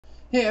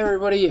Hey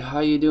everybody, how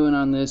you doing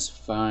on this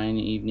fine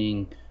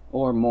evening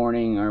or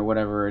morning or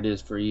whatever it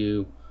is for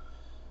you?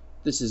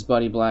 This is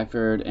Buddy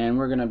Blackford and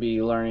we're going to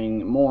be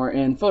learning more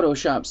in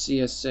Photoshop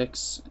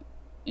CS6,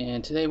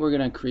 and today we're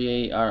going to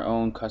create our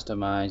own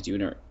customized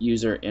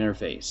user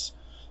interface.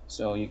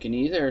 So you can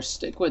either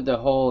stick with the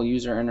whole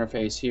user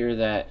interface here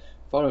that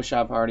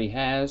Photoshop already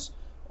has,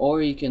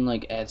 or you can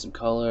like add some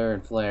color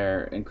and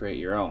flair and create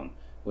your own,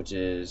 which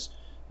is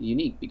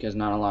unique because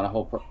not a lot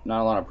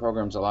of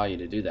programs allow you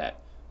to do that.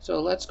 So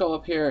let's go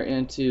up here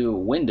into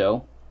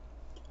Window,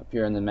 up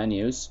here in the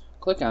menus,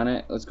 click on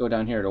it. Let's go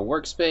down here to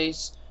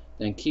Workspace,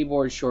 then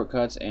Keyboard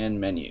Shortcuts and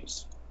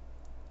Menus.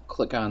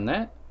 Click on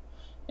that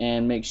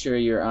and make sure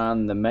you're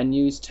on the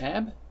Menus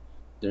tab.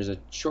 There's a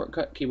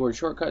Keyboard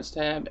Shortcuts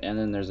tab, and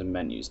then there's a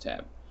Menus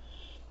tab.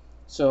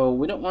 So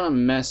we don't want to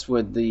mess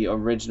with the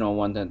original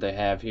one that they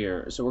have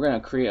here. So we're going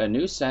to create a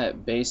new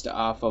set based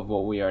off of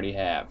what we already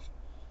have.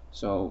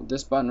 So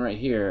this button right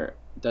here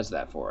does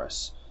that for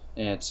us.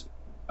 And it's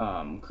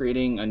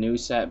creating a new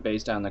set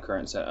based on the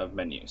current set of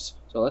menus.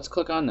 So let's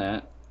click on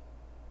that,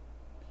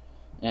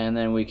 and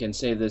then we can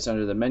save this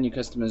under the menu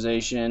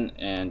customization,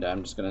 and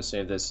I'm just going to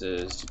save this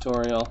as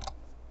tutorial,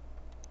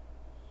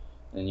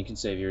 and you can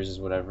save yours as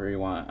whatever you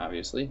want,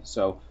 obviously.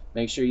 So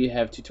make sure you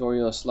have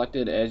tutorial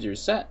selected as your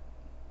set,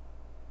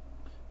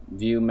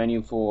 view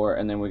menu for,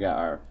 and then we got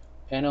our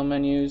panel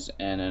menus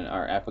and then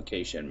our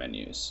application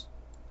menus.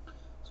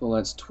 So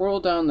let's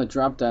twirl down the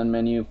drop down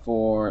menu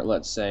for,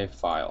 let's say,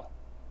 file.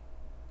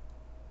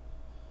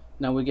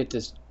 Now we get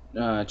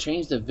to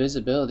change the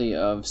visibility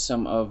of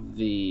some of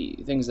the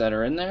things that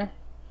are in there,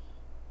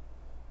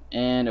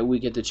 and we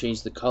get to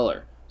change the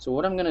color. So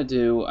what I'm gonna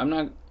do,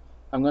 I'm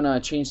gonna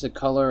change the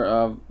color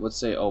of, let's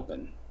say,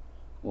 open.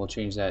 We'll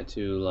change that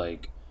to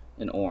like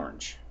an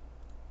orange.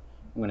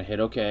 I'm gonna hit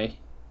OK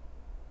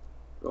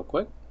real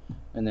quick,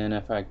 and then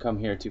if I come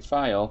here to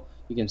file,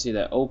 you can see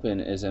that open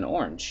is an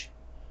orange,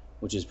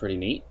 which is pretty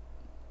neat.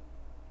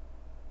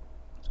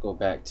 Let's go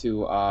back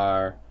to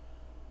our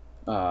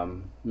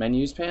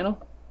menus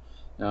panel.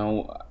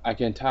 Now I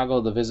can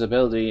toggle the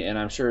visibility, and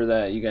I'm sure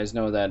that you guys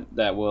know that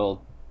that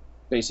will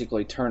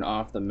basically turn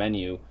off the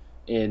menu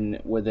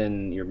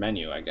within your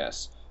menu, I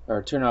guess,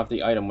 or turn off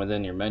the item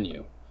within your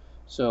menu.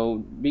 So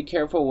be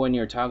careful when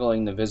you're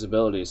toggling the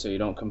visibility so you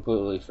don't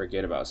completely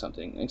forget about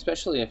something,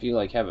 especially if you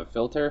like have a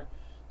filter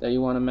that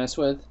you want to mess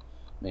with.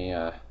 Let me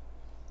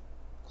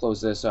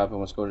close this up and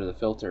let's go to the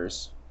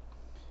filters.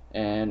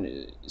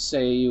 And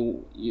say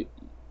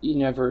you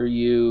never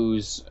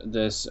use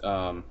this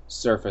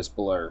surface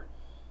blur,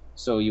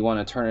 so you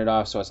want to turn it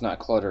off so it's not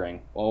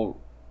cluttering. Well,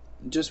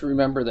 just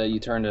remember that you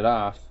turned it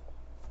off,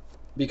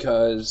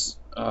 because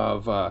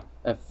of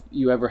if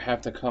you ever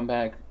have to come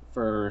back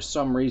for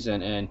some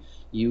reason and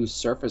use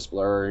surface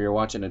blur, or you're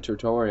watching a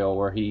tutorial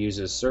where he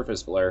uses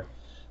surface blur,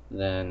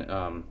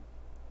 then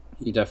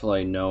you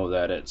definitely know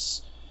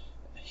that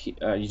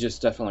you just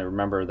definitely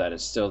remember that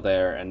it's still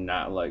there and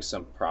not like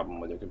some problem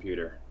with your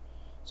computer.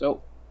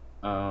 So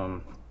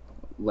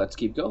let's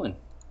keep going.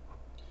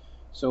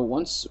 So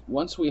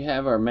once we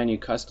have our menu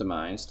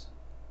customized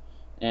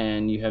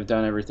and you have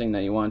done everything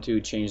that you want to,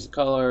 change the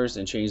colors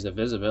and change the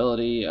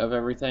visibility of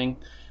everything,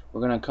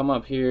 we're going to come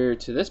up here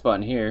to this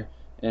button here,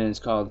 and it's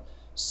called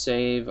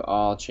Save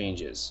All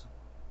Changes.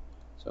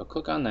 So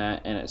click on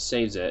that and it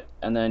saves it,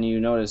 and then you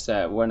notice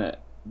that when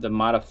the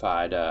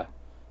modified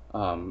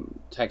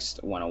text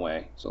went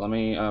away. So let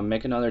me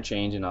make another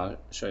change and I'll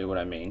show you what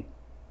I mean.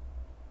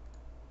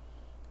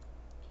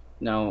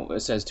 Now it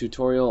says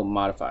tutorial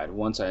modified.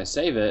 Once I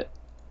save it,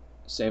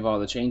 save all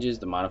the changes,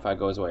 the modify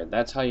goes away.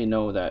 That's how you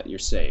know that you're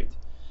saved.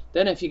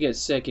 Then if you get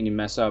sick and you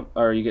mess up,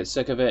 or you get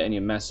sick of it and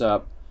you mess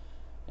up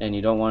and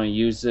you don't want to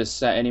use this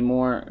set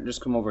anymore,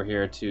 just come over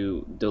here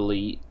to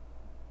delete,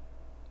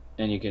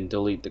 and you can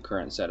delete the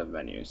current set of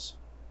menus,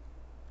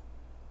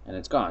 and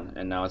it's gone,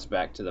 and now it's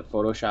back to the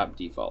Photoshop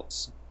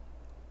defaults.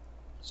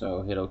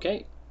 So hit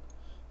OK,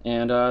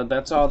 and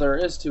that's all there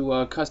is to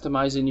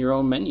customizing your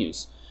own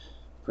menus.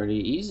 Pretty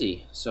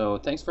easy. So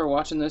thanks for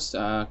watching this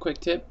quick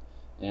tip,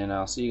 and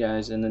I'll see you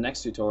guys in the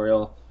next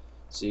tutorial.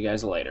 See you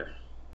guys later.